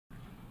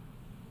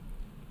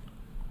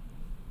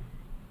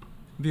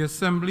The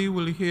Assembly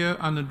will hear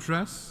an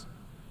address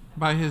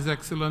by His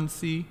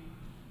Excellency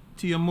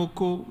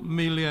Tiémoko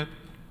Meyliet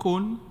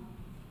Kone,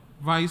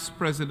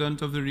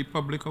 Vice-President of the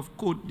Republic of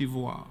Côte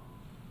D'Ivoire.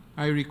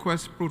 I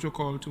request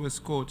protocol to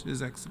escort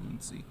His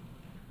Excellency.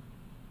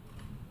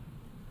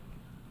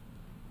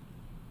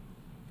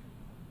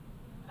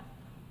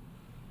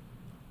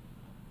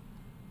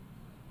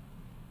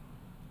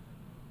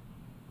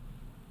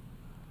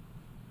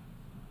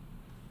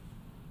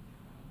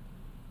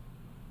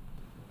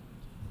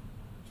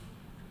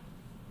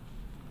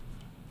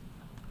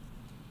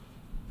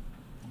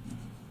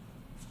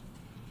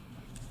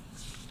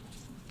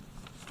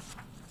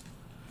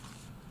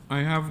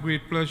 I have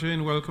great pleasure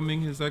in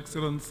welcoming His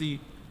Excellency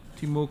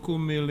Tiémoko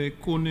Meyliet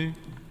Kone,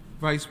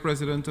 Vice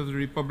President of the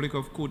Republic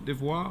of Côte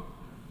d'Ivoire,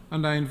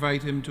 and I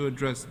invite him to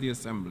address the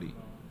Assembly.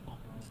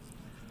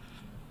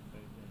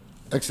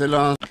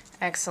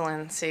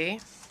 Excellency,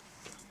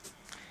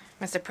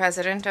 Mr.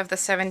 President of the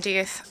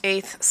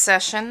 78th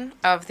session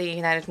of the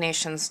United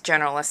Nations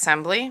General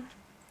Assembly,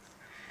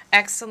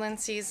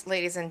 Excellencies,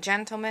 ladies and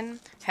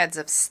gentlemen, heads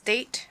of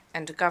state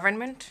and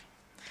government,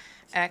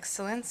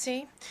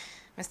 Excellency,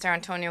 Mr.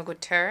 Antonio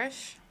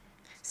Guterres,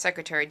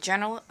 Secretary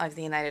General of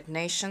the United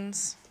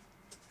Nations,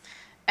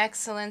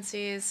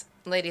 Excellencies,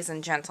 ladies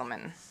and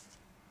gentlemen,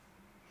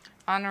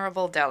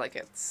 honorable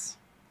delegates.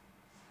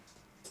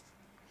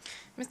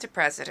 Mr.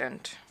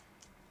 President,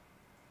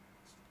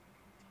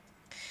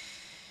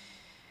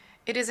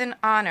 it is an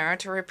honor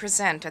to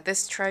represent at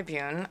this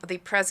tribune the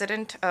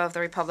President of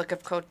the Republic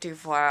of Côte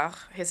d'Ivoire,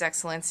 His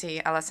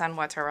Excellency Alassane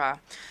Ouattara.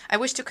 I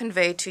wish to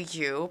convey to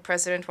you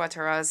President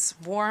Ouattara's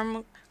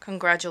warm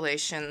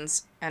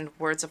congratulations and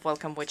words of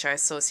welcome which I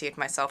associate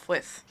myself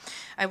with.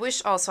 I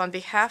wish also on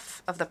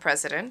behalf of the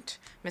President,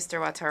 Mr.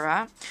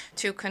 Ouattara,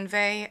 to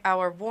convey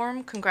our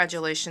warm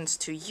congratulations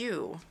to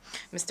you,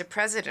 Mr.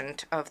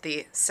 President of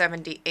the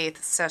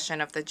 78th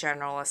session of the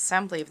General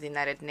Assembly of the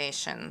United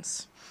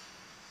Nations.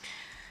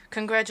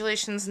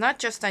 Congratulations not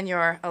just on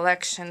your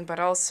election, but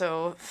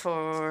also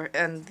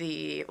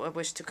I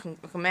wish to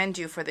commend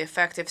you for the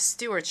effective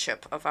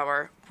stewardship of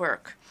our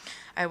work.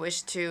 I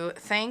wish to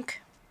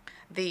thank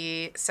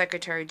the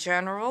Secretary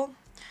General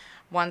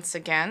once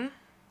again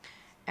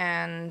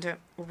and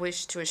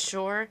wish to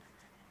assure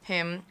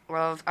him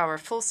of our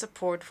full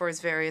support for his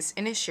various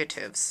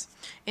initiatives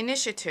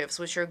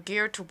which are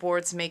geared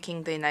towards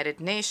making the United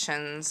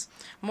Nations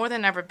more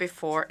than ever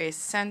before a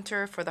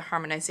center for the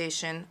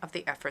harmonization of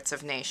the efforts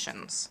of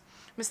nations.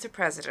 Mr.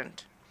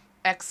 President,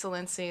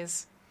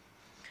 Excellencies,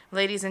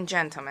 ladies and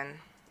gentlemen,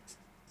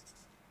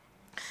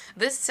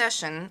 this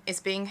session is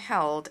being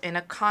held in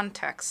a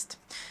context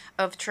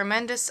of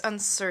tremendous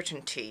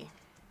uncertainty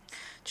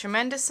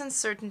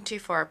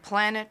for our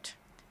planet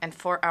and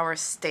for our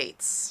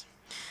states,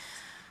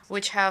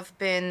 which have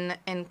been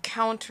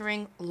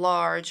encountering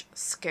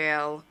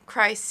large-scale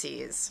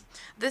crises.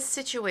 This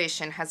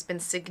situation has been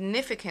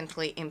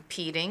significantly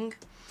impeding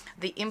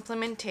the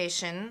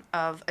implementation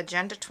of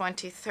Agenda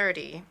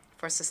 2030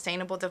 for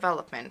sustainable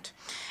development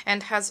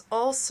and has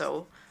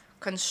also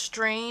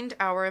constrained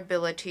our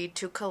ability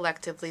to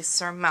collectively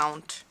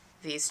surmount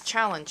these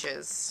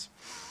challenges.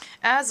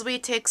 As we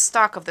take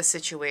stock of the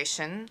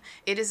situation,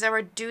 it is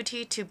our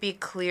duty to be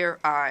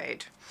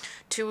clear-eyed,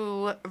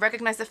 to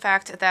recognize the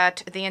fact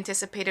that the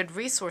anticipated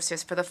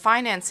resources for the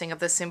financing of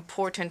this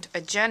important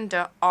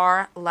agenda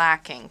are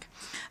lacking.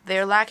 They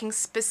are lacking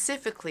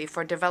specifically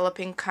for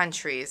developing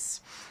countries.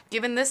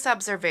 Given this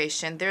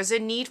observation, there's a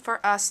need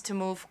for us to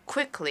move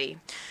quickly,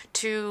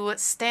 to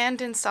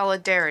stand in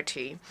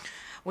solidarity.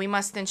 We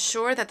must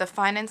ensure that the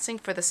financing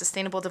for the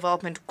Sustainable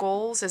Development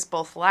Goals is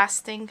both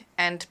lasting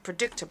and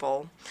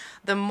predictable.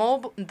 The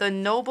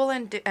noble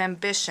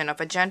ambition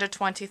of Agenda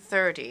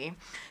 2030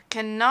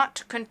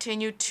 cannot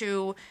continue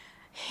to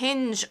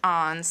hinge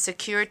on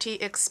security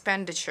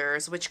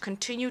expenditures, which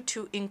continue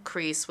to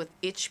increase with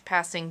each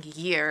passing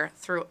year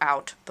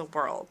throughout the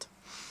world.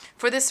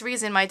 For this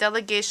reason, my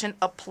delegation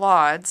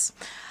applauds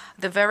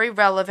the very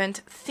relevant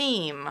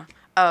theme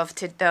of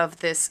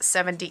this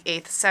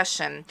 78th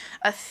session,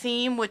 a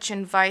theme which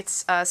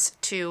invites us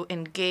to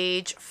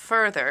engage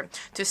further,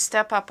 to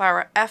step up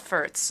our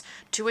efforts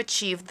to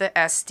achieve the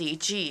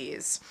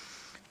SDGs.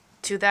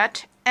 To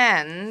that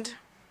end,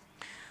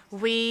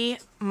 we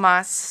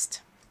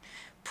must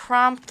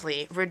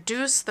promptly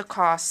reduce the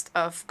cost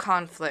of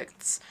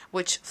conflicts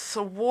which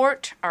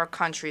thwart our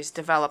country's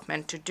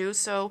development. To do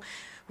so,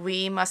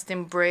 we must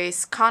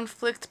embrace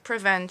conflict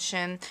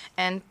prevention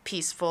and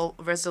peaceful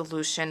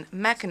resolution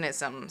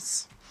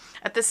mechanisms.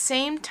 At the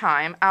same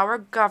time, our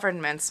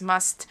governments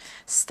must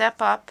step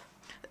up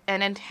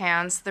and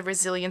enhance the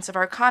resilience of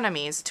our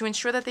economies to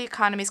ensure that the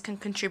economies can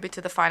contribute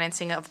to the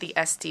financing of the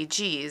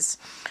SDGs.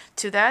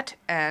 To that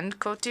end,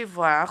 Côte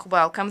d'Ivoire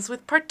welcomes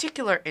with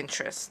particular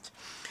interest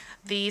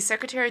the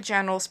Secretary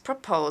General's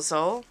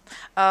proposal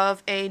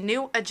of a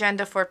new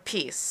agenda for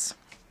peace,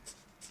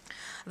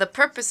 the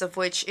purpose of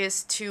which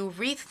is to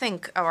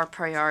rethink our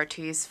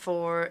priorities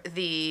for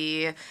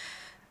the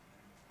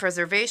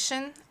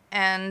preservation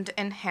and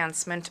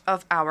enhancement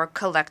of our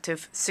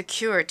collective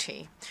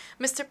security.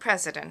 Mr.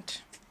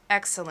 President,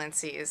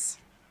 Excellencies,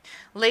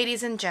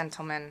 ladies and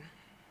gentlemen,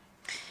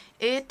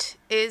 it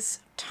is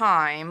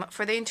time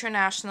for the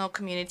international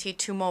community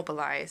to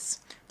mobilize,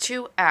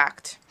 to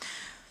act,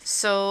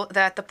 so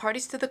that the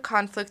parties to the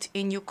conflict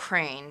in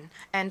Ukraine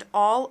and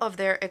all of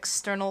their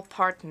external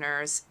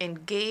partners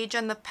engage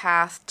on the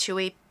path to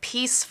a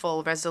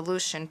peaceful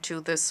resolution to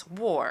this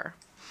war.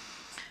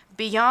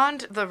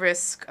 Beyond the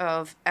risk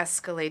of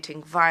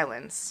escalating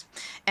violence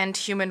and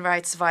human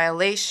rights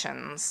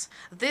violations,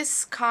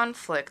 this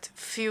conflict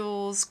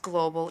fuels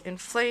global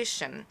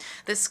inflation.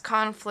 This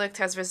conflict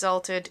has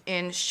resulted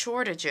in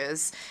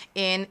shortages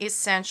in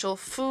essential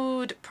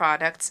food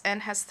products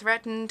and has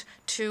threatened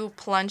to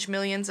plunge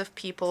millions of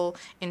people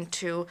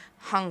into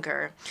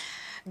hunger.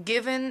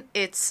 Given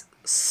its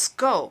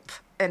scope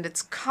and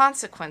its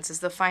consequences,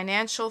 the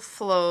financial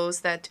flows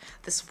that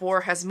this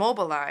war has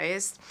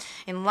mobilized,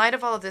 in light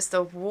of all of this,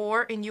 the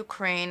war in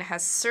Ukraine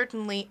has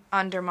certainly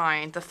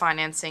undermined the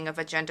financing of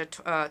Agenda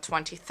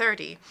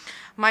 2030.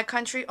 My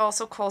country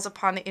also calls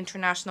upon the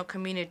international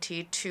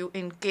community to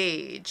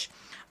engage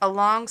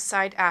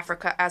alongside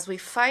Africa as we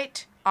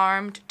fight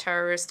armed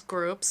terrorist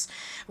groups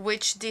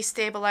which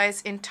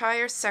destabilize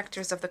entire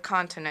sectors of the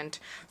continent,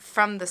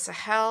 from the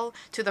Sahel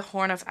to the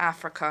Horn of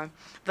Africa.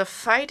 The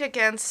fight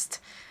against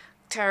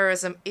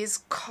terrorism is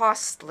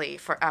costly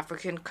for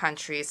African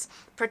countries,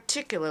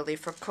 particularly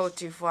for Côte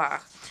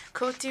d'Ivoire.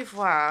 Côte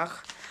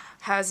d'Ivoire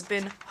has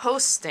been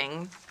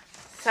hosting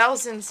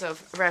thousands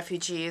of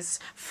refugees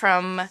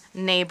from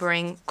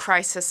neighboring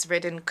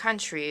crisis-ridden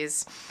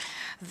countries.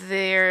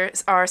 There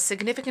are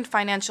significant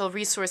financial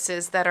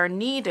resources that are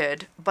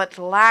needed but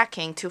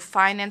lacking to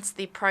finance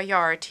the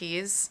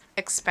priorities,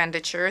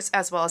 expenditures,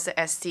 as well as the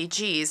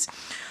SDGs.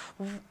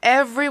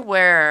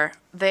 Everywhere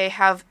they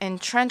have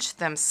entrenched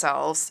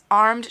themselves,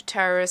 armed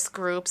terrorist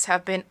groups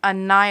have been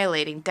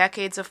annihilating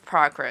decades of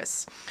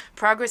progress.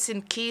 Progress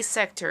in key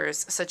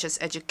sectors such as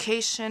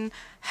education,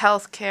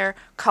 healthcare,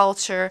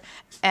 culture,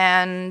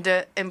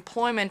 and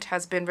employment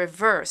has been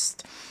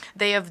reversed.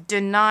 They have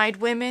denied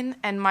women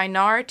and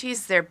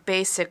minorities their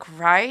basic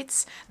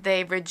rights.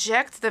 They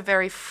reject the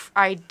very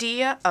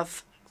idea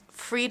of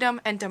freedom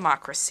and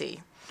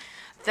democracy.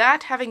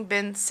 That having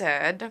been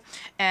said,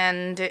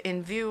 and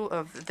in view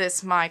of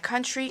this, my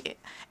country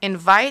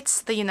invites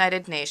the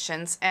United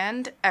Nations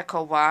and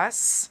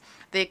ECOWAS,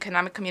 the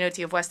Economic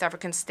Community of West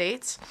African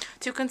States,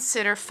 to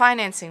consider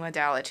financing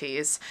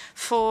modalities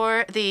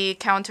for the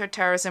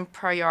counterterrorism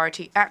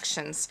priority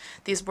actions.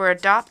 These were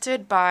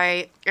adopted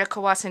by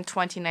ECOWAS in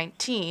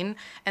 2019,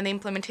 and the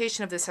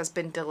implementation of this has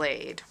been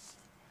delayed.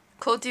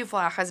 Côte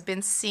d'Ivoire has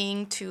been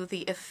seeing to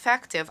the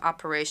effective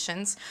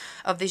operations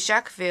of the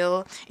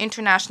Jacquesville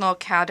International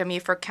Academy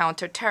for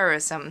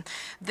Counterterrorism.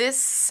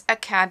 This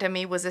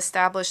academy was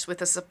established with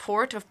the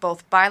support of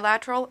both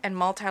bilateral and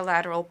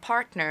multilateral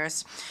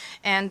partners,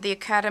 and the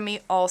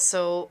academy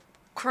also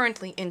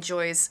currently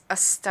enjoys a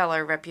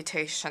stellar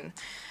reputation.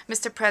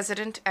 Mr.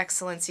 President,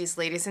 Excellencies,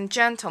 ladies and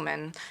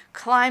gentlemen,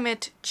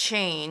 climate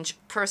change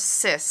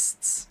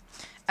persists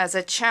as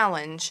a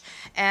challenge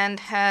and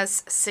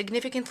has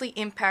significantly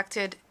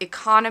impacted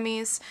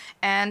economies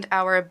and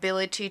our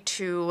ability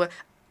to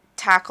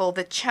tackle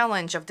the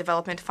challenge of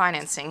development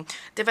financing.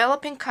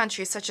 Developing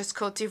countries such as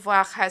Côte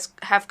d'Ivoire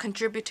have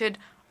contributed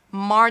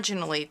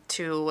marginally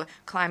to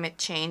climate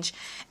change,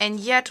 and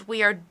yet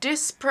we are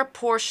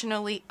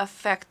disproportionately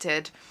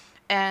affected,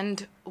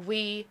 and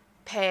we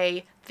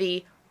pay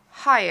the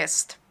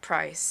highest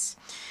price.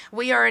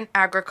 We are an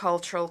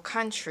agricultural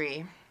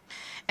country,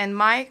 and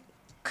my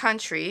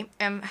country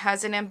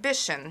has an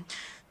ambition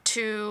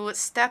to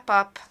step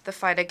up the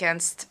fight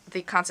against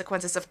the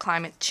consequences of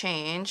climate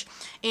change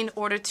in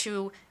order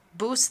to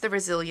boost the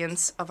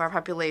resilience of our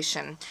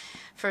population.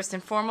 First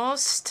and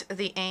foremost,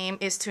 the aim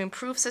is to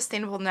improve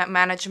sustainable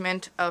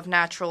management of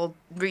natural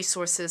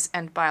resources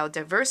and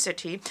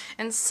biodiversity,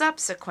 and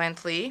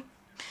subsequently,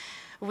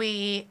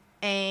 we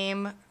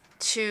aim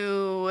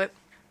to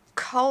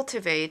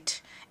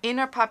cultivate in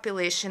our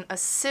population a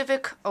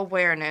civic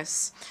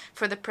awareness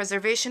for the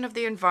preservation of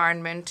the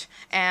environment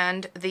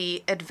and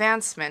the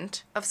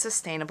advancement of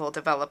sustainable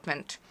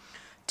development.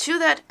 To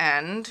that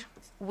end,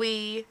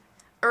 we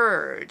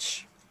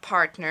urge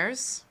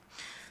partners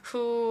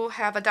who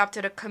have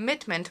adopted a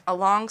commitment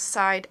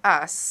alongside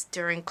us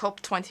during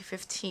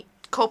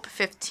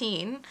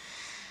COP15,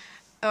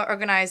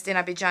 organized in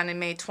Abidjan in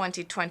May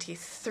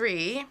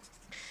 2023,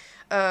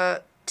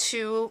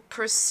 to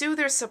pursue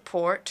their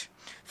support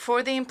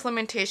for the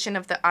implementation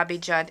of the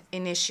Abidjan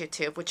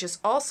Initiative, which is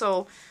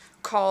also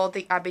called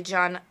the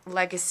Abidjan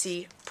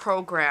Legacy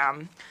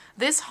Program.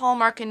 This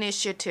hallmark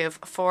initiative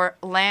for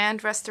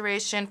land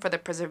restoration, for the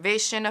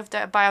preservation of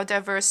the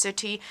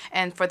biodiversity,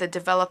 and for the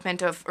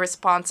development of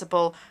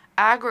responsible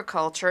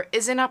agriculture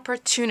is an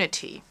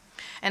opportunity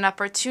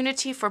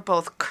for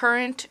both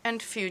current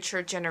and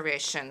future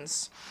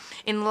generations.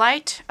 In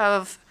light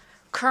of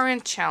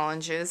current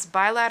challenges,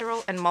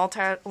 bilateral and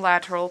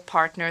multilateral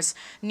partners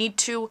need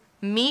to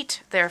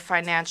meet their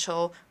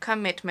financial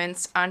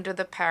commitments under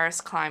the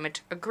Paris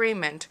Climate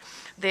Agreement.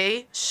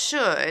 They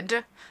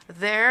should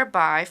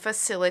thereby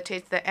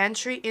facilitate the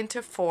entry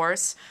into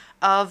force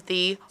of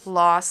the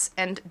Loss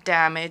and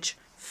Damage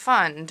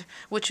Fund,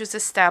 which was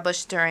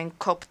established during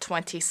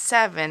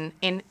COP27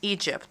 in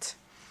Egypt.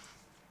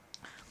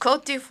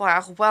 Côte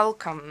d'Ivoire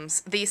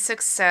welcomes the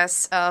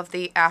success of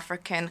the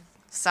African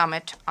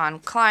Summit on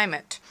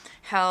Climate,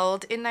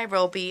 held in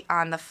Nairobi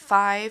on the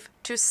 5th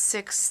to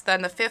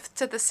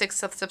the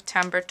 6th of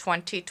September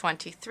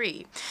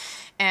 2023.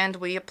 And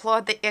we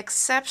applaud the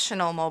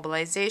exceptional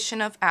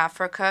mobilization of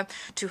Africa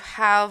to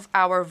have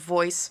our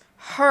voice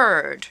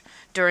heard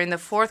during the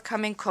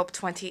forthcoming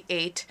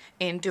COP28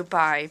 in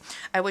Dubai.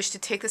 I wish to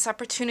take this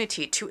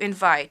opportunity to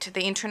invite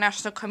the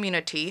international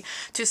community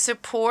to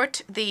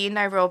support the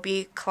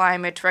Nairobi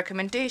climate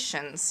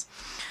recommendations,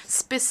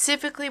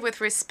 specifically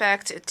with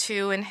respect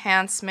to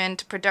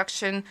enhancement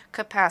production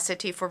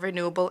capacity for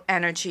renewable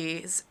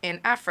energies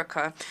in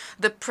Africa.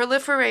 The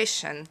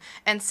proliferation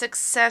and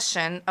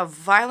succession of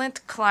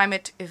violent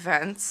climate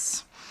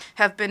events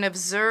have been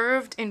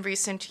observed in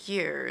recent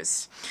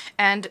years,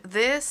 and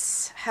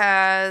this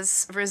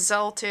has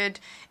resulted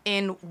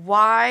in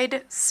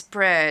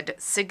widespread,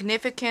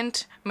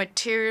 significant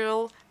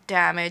material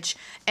damage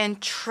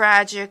and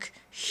tragic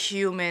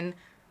human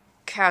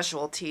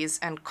casualties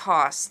and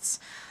costs.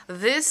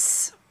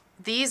 These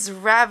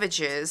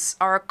ravages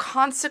are a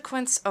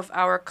consequence of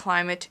our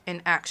climate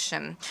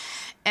inaction,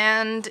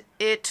 and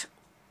it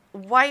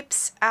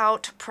wipes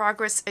out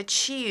progress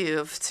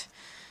achieved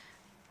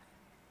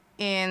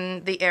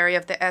in the area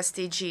of the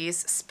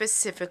SDGs,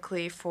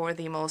 specifically for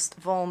the most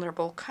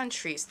vulnerable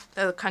countries,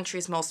 the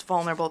countries most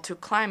vulnerable to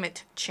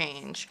climate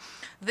change.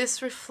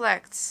 This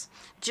reflects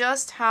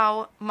just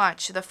how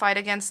much the fight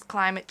against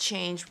climate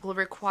change will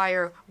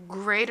require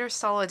greater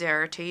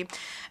solidarity,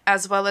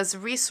 as well as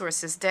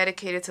resources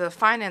dedicated to the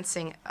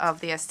financing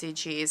of the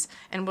SDGs,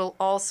 and will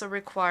also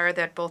require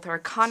that both our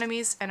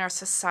economies and our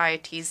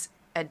societies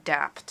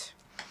adapt.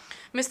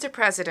 Mr.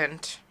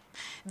 President,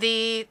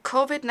 the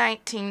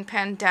COVID-19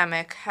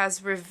 pandemic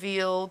has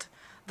revealed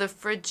the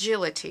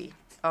fragility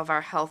of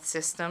our health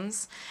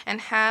systems and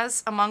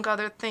has, among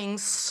other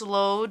things,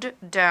 slowed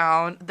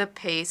down the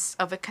pace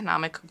of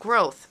economic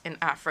growth in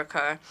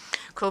Africa.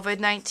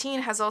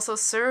 COVID-19 has also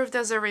served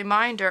as a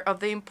reminder of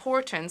the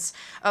importance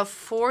of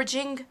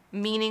forging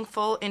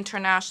meaningful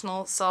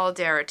international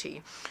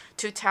solidarity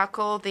to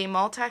tackle the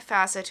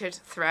multifaceted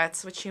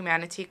threats which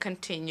humanity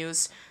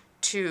continues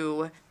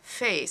to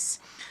face.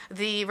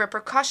 The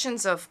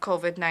repercussions of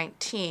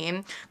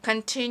COVID-19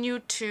 continue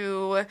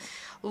to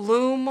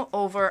loom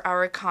over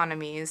our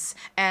economies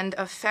and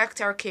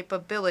affect our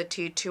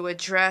capability to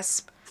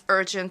address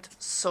urgent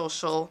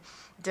social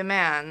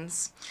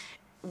demands.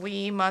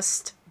 We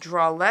must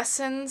draw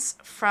lessons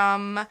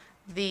from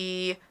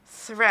the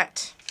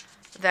threat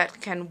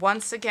that can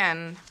once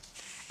again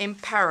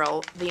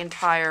imperil the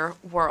entire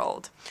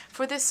world.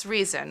 For this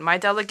reason, my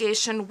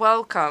delegation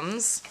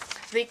welcomes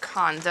the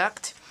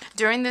conduct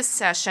during this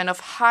session of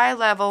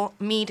high-level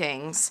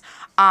meetings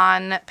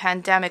on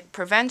pandemic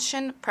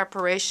prevention,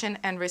 preparation,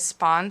 and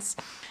response,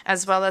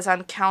 as well as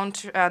on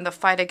the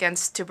fight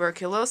against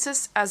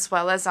tuberculosis, as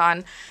well as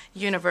on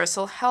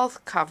universal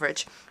health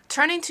coverage.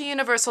 Turning to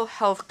universal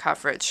health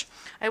coverage,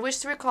 I wish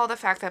to recall the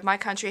fact that my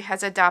country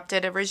has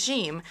adopted a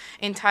regime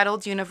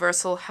entitled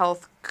Universal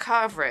Health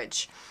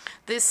Coverage.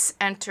 This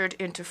entered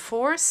into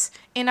force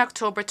in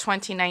October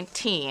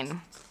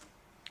 2019.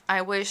 I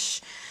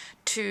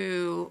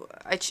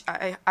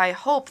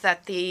hope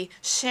that the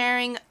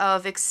sharing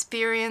of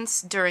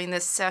experience during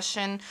this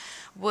session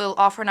will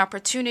offer an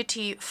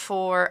opportunity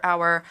for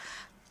our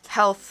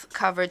health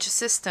coverage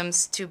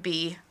systems to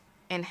be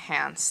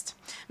enhanced.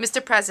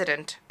 Mr.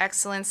 President,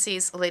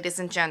 Excellencies, ladies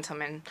and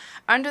gentlemen,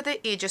 under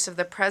the aegis of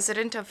the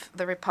President of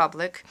the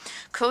Republic,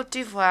 Côte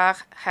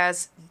d'Ivoire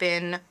has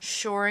been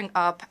shoring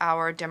up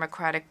our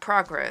democratic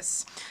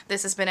progress.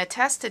 This has been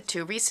attested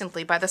to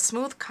recently by the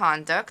smooth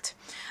conduct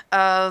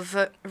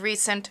of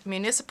recent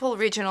municipal,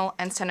 regional,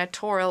 and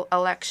senatorial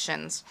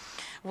elections,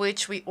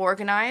 which we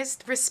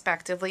organized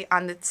respectively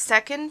on the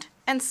 2nd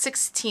and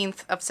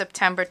 16th of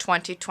September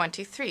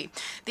 2023.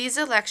 These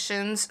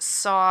elections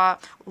saw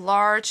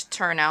large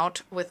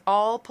turnout with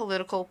all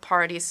political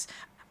parties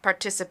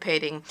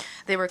participating.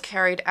 They were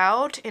carried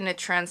out in a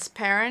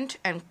transparent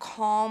and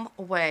calm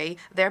way,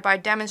 thereby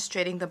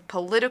demonstrating the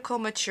political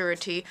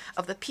maturity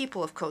of the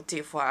people of Côte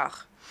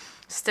d'Ivoire.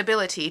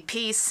 Stability,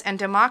 peace, and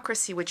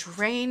democracy which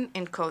reign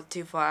in Côte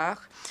d'Ivoire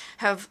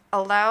have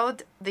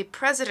allowed the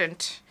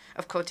President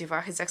of Côte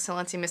d'Ivoire, His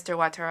Excellency Mr.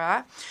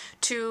 Ouattara,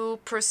 to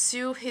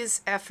pursue his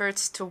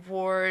efforts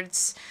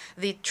towards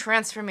the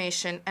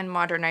transformation and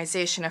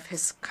modernization of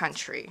his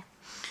country.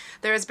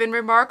 There has been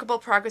remarkable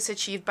progress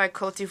achieved by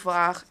Côte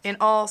d'Ivoire in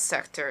all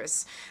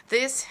sectors.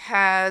 This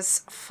has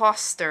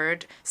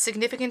fostered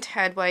significant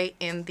headway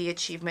in the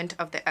achievement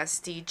of the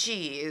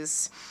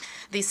SDGs.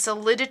 The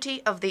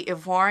solidity of the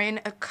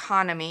Ivorian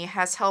economy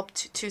has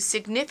helped to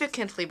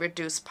significantly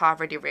reduce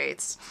poverty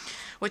rates,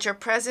 which are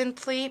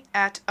presently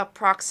at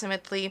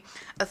approximately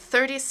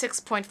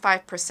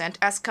 36.5%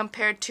 as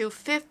compared to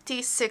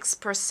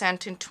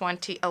 56% in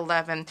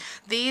 2011.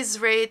 These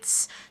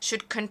rates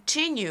should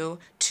continue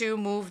to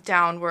move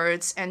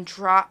downwards and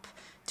drop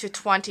to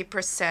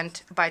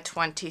 20% by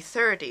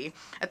 2030.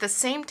 At the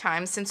same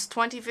time, since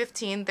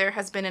 2015, there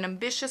has been an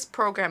ambitious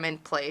program in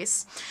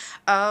place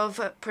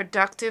of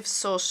productive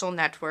social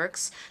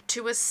networks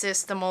to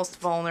assist the most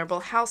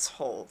vulnerable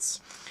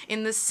households.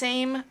 In the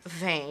same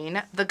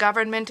vein, the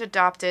government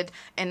adopted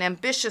an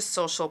ambitious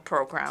social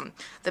program,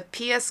 the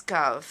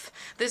PS-Gov.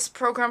 This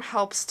program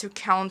helps to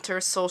counter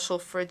social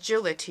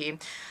fragility.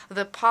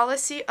 The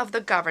policy of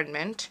the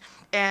government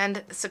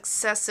and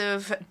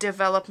successive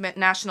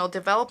national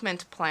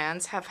development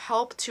plans have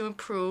helped to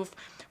improve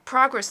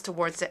progress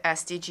towards the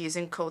SDGs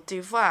in Côte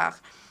d'Ivoire.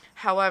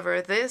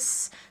 However,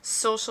 this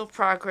social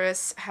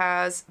progress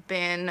has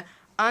been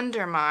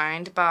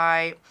undermined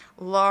by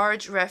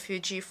large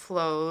refugee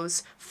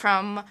flows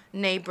from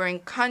neighboring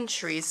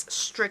countries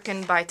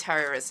stricken by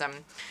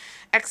terrorism.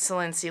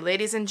 Excellency,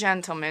 ladies and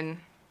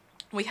gentlemen,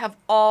 we have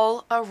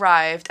all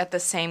arrived at the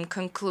same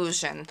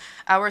conclusion.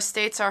 Our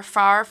states are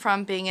far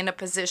from being in a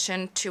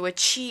position to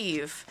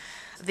achieve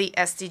the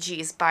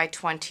SDGs by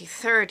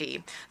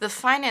 2030. The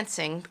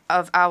financing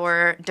of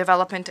our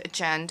development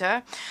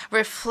agenda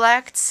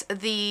reflects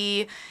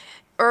the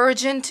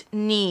urgent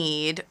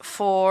need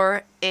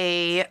for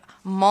a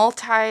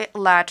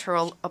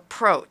multilateral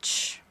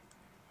approach.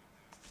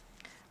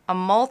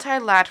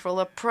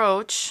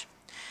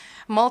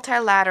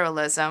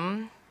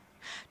 Multilateralism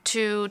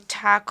to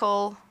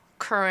tackle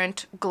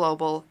current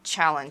global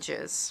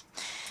challenges.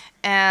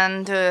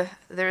 And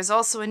there's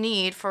also a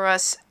need for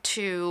us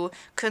to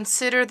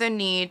consider the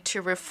need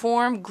to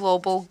reform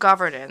global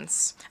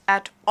governance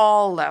at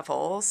all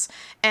levels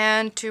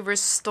and to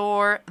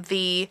restore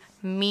the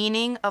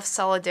meaning of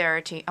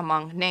solidarity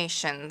among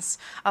nations,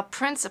 a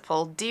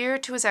principle dear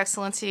to His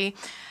Excellency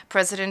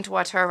President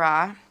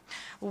Ouattara,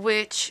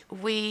 which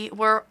we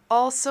were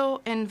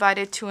also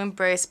invited to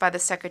embrace by the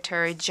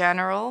Secretary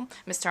General,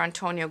 Mr.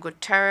 Antonio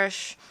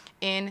Guterres,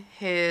 in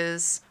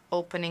his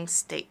opening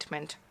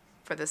statement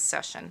for this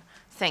session.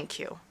 Thank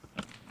you.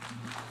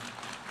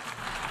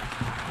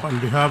 On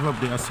behalf of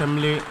the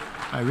Assembly,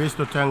 I wish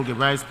to thank the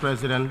Vice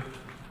President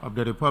of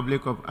the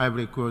Republic of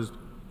Ivory Coast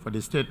for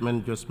the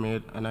statement just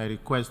made, and I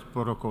request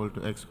protocol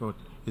to escort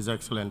His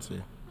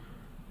Excellency.